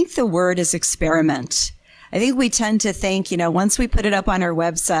 Well, I think the word is experiment. I think we tend to think, once we put it up on our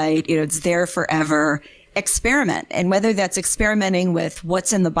website, it's there forever. Experiment. And whether that's experimenting with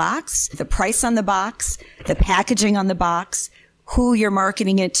what's in the box, the price on the box, the packaging on the box, who you're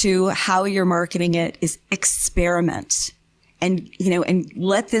marketing it to, how you're marketing it, is experiment. And, and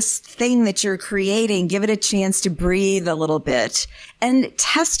let this thing that you're creating, give it a chance to breathe a little bit and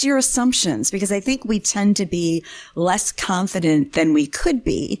test your assumptions, because I think we tend to be less confident than we could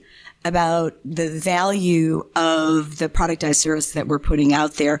be about the value of the productized service that we're putting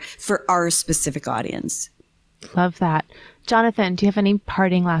out there for our specific audience. Love that. Jonathan, do you have any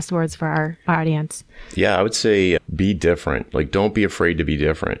parting last words for our audience? Yeah, I would say be different. Like, don't be afraid to be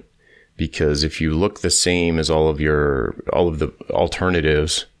different, because if you look the same as all of the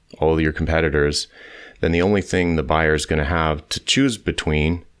alternatives, all of your competitors, then the only thing the buyer is going to have to choose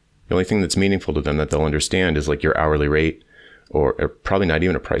between, the only thing that's meaningful to them that they'll understand is like your hourly rate, or probably not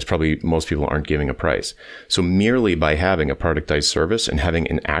even a price. Probably most people aren't giving a price. So merely by having a productized service and having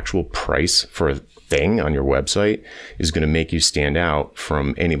an actual price for a thing on your website is going to make you stand out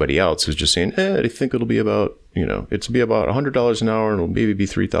from anybody else who's just saying, I think it'll be about, it's be about $100 an hour and it'll maybe be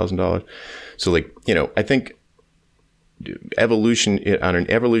 $3,000. So I think evolution on an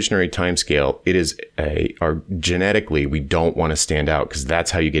evolutionary time scale, it is genetically, we don't want to stand out, because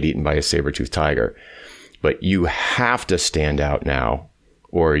that's how you get eaten by a saber-toothed tiger. But you have to stand out now,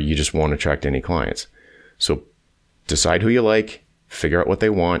 or you just won't attract any clients. So decide who you like, figure out what they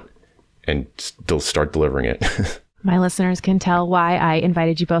want, and still start delivering it. My listeners can tell why I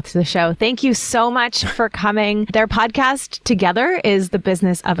invited you both to the show. Thank you so much for coming. Their podcast together is The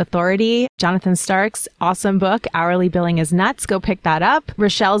Business of Authority. Jonathan Stark's awesome book, Hourly Billing is Nuts. Go pick that up.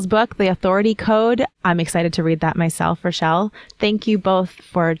 Rochelle's book, The Authority Code. I'm excited to read that myself, Rochelle. Thank you both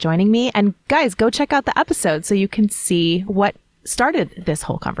for joining me. And guys, go check out the episode so you can see what started this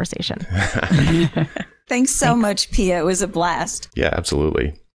whole conversation. Thanks so much, Pia. It was a blast. Yeah,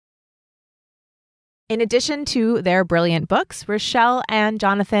 absolutely. In addition to their brilliant books, Rochelle and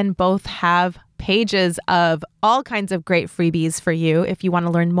Jonathan both have pages of all kinds of great freebies for you if you want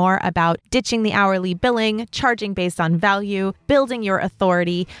to learn more about ditching the hourly billing, charging based on value, building your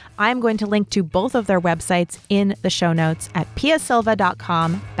authority. I'm going to link to both of their websites in the show notes at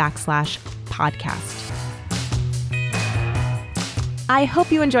piasilva.com/podcast. I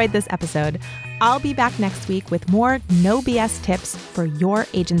hope you enjoyed this episode. I'll be back next week with more no BS tips for your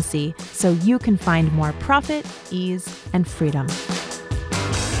agency so you can find more profit, ease, and freedom.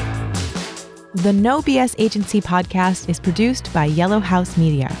 The No BS Agency podcast is produced by Yellow House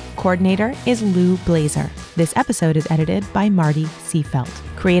Media. Coordinator is Lou Blazer. This episode is edited by Marty Seafelt.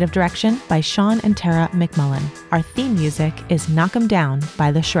 Creative direction by Sean and Tara McMullen. Our theme music is Knock 'em Down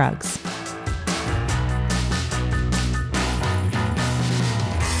by The Shrugs.